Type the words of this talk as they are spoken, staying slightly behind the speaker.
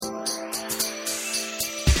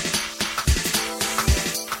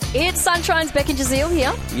It's Sunshine's Beck and Jazeel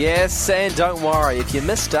here. Yes, and don't worry, if you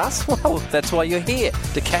missed us, well, that's why you're here,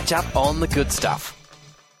 to catch up on the good stuff.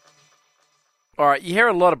 All right, you hear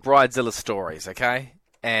a lot of Bridezilla stories, okay?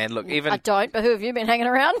 And look, even... I don't, but who have you been hanging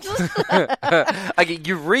around? Okay,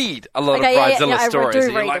 you read a lot of Okay, Bridezilla I stories, do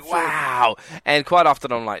and you're read like, a few. wow. And quite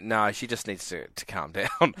often I'm like, no, she just needs to calm down.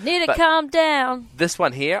 Need to But calm down. this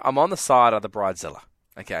one here, I'm on the side of the Bridezilla.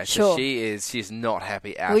 Okay, so Sure. she's not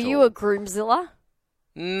happy at all. Were you a groomzilla?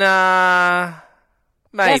 Nah,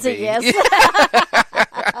 maybe. That's a yes.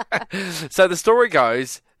 So the story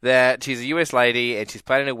goes that she's a US lady and she's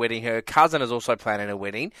planning a wedding. Her cousin is also planning a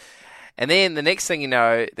wedding. And then the next thing you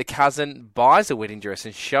know, the cousin buys a wedding dress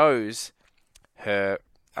and shows her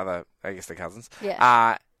other, I guess the cousins.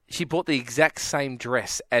 Yeah. She bought the exact same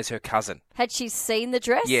dress as her cousin. Had she seen the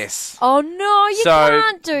dress? Yes. Oh, no, you So,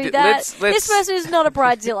 can't do that. let's- This person is not a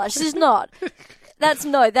bridezilla. She's not.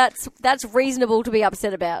 That's reasonable to be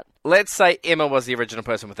upset about. Let's say Emma was the original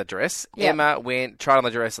person with the dress. Yep. Emma went, tried on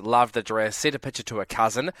the dress, loved the dress, sent a picture to her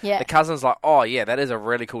cousin. Yeah. The cousin's like, oh, yeah, that is a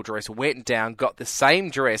really cool dress. Went down, got the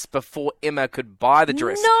same dress before Emma could buy the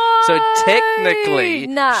dress. No! So technically,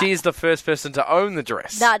 Nah. she's the first person to own the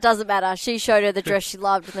dress. No, it doesn't matter. She showed her the dress she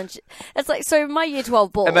loved. And then it's like, so my year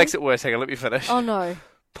 12 ball. It makes it worse. Hang on, let me finish. Oh, no.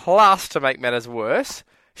 Plus, to make matters worse,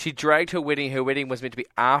 she dragged her wedding. Her wedding was meant to be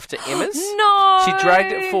after Emma's. No! She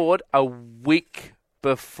dragged it forward a week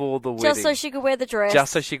before the wedding. Just so she could wear the dress.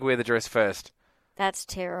 Just so she could wear the dress first. That's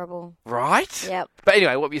terrible. Right? Yep. But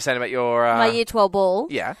anyway, what were you saying about your... My year 12 ball.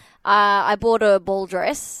 Yeah. I bought a ball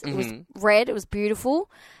dress. It was Mm-hmm. red. It was beautiful.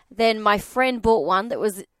 Then my friend bought one that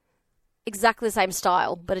was exactly the same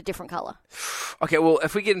style, but a different colour. Okay, well,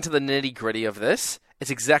 if we get into the nitty-gritty of this,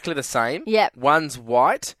 it's exactly the same. Yep. One's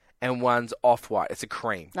white and one's off-white. It's a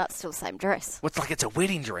cream. That's still the same dress. What's like it's a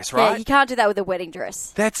wedding dress, Yeah, right? you can't do that with a wedding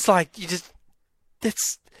dress. That's like, you just...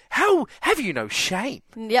 That's... How have you no shame?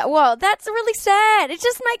 Yeah, well, that's really sad. It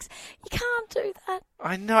just makes... You can't do that.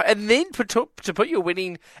 I know. And then to put your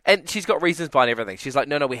wedding... And she's got reasons behind everything. She's like,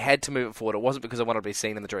 no, we had to move it forward. It wasn't because I wanted to be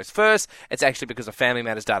seen in the dress first. It's actually because of family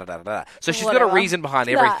matters, da-da-da-da-da. So she's got Whatever. a reason behind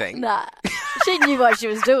everything. Nah. She knew what she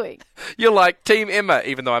was doing. You're like, Team Emma,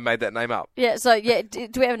 even though I made that name up. Yeah, so, yeah, do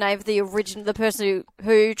we have a name for the person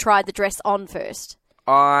who tried the dress on first?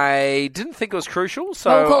 I didn't think it was crucial, so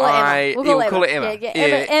We'll call it Emma. we'll call it Emma.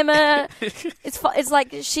 Yeah. Emma. It's like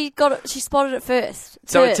she spotted it first.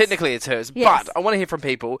 So Hers. technically it's hers. Yes. But I want to hear from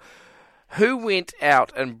people who went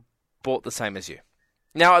out and bought the same as you.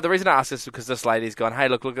 Now, the reason I ask this is because this lady's gone, hey,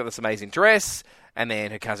 look at this amazing dress, and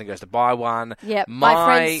then her cousin goes to buy one. Yep. My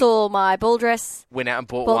friend saw my ball dress, went out and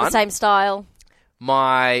bought bought one. the same style.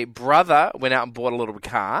 My brother went out and bought a little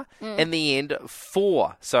car. In the end,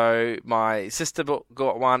 4. So my sister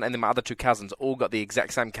got one, and then my other 2 cousins all got the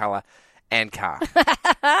exact same colour and car.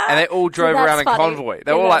 And they all drove that's around in funny. convoy.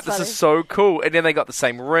 They Yeah, were all like, that's this is so cool. And then they got the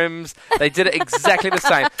same rims. They did it exactly the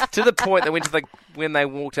same. To the point they went to when they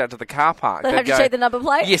walked out to the car park. They they'd have to go, check the number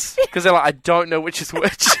plate? yes, because they're like, I don't know which is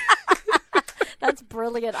which. That's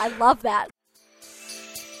brilliant. I love that.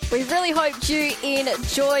 We really hoped you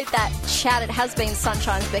enjoyed that chat. It has been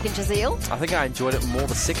Sunshine's Beck and Jazeel. I think I enjoyed it more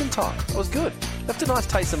the second time. It was good. Left a nice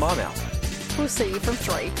taste in my mouth. We'll see you from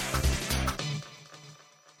 3.